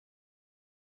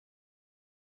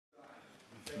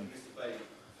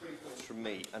From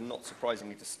me, and not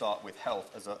surprisingly to start with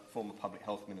health as a former public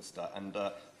health minister, and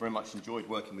very much enjoyed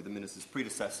working with the minister's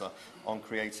predecessor on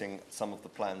creating some of the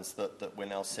plans that we're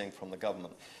now seeing from the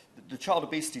government. The child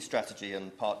obesity strategy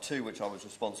and part 2, which I was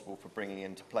responsible for bringing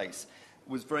into place,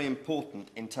 was very important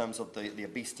in terms of the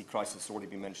obesity crisis that's already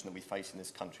been mentioned that we face in this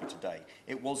country today.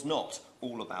 It was not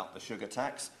all about the sugar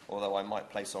tax, although I might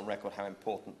place on record how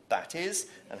important that is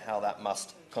and how that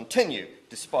must continue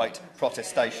despite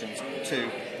protestations to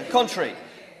the contrary.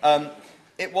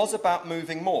 It was about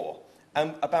moving more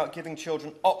and about giving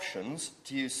children options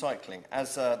to use cycling.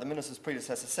 As the minister's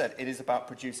predecessor said, it is about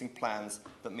producing plans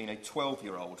that mean a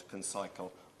 12-year-old can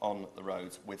cycle on the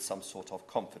roads with some sort of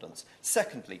confidence.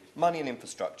 Secondly, money and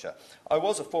infrastructure. I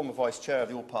was a former vice chair of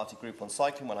the all-party group on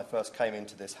cycling when I first came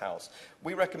into this House.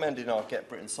 We recommended in our Get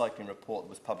Britain Cycling report that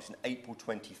was published in April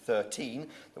 2013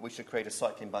 that we should create a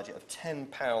cycling budget of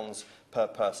 £10 per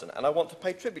person. And I want to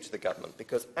pay tribute to the government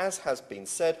because, as has been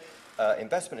said,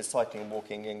 investment in cycling and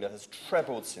walking in England has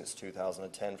trebled since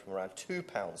 2010 from around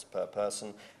 £2 per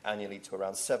person annually to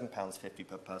around £7.50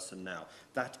 per person now.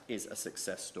 That is a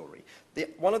success story.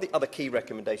 One of the other key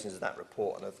recommendations of that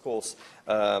report, and of course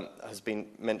has been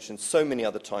mentioned so many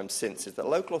other times since, is that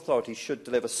local authorities should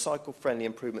deliver cycle-friendly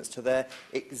improvements to their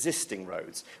existing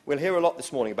roads. We'll hear a lot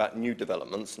this morning about new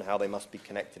developments and how they must be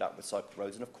connected up with cycle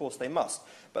roads, and of course they must.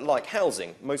 But like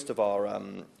housing, most of our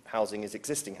housing is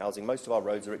existing housing, most of our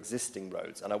roads are existing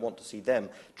roads, and I want to see them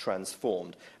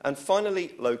transformed. And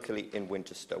finally, locally in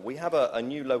Winchester, we have a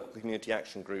new local community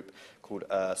action group called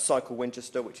Cycle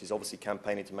Winchester, which is obviously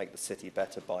campaigning to make the city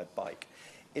better by bike.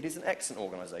 It is an excellent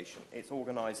organisation. It's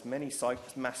organised many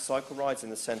mass cycle rides in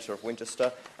the centre of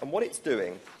Winchester, and what it's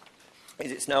doing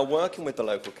is it's now working with the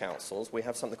local councils. We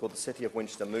have something called the City of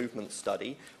Winchester Movement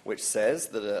Study, which says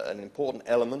that an important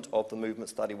element of the movement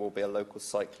study will be a local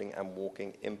cycling and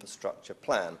walking infrastructure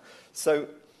plan. So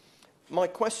my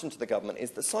question to the government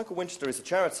is that Cycle Winchester is a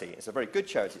charity. It's a very good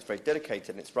charity. It's very dedicated,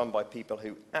 and it's run by people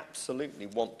who absolutely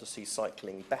want to see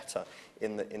cycling better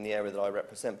in the area that I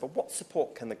represent. But what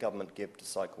support can the government give to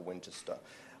Cycle Winchester?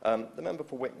 The member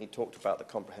for Witney talked about the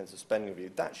comprehensive spending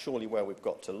review. That's surely where we've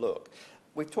got to look.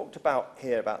 We've talked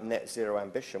here about net zero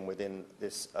ambition within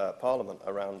this Parliament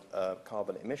around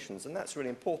carbon emissions, and that's really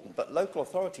important. But local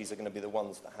authorities are going to be the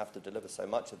ones that have to deliver so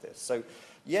much of this. So,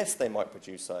 yes, they might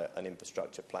produce an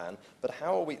infrastructure plan, but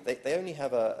how are we? They only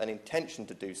have an intention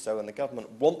to do so, and the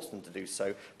government wants them to do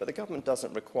so, but the government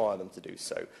doesn't require them to do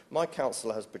so. My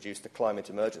council has produced a climate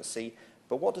emergency,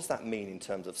 but what does that mean in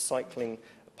terms of cycling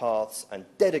paths and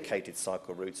dedicated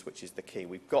cycle routes, which is the key?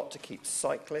 We've got to keep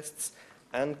cyclists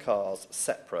and cars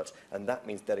separate, and that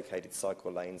means dedicated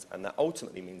cycle lanes, and that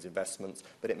ultimately means investments,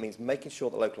 but it means making sure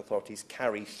that local authorities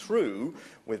carry through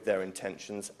with their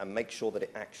intentions and make sure that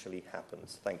it actually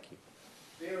happens. Thank you.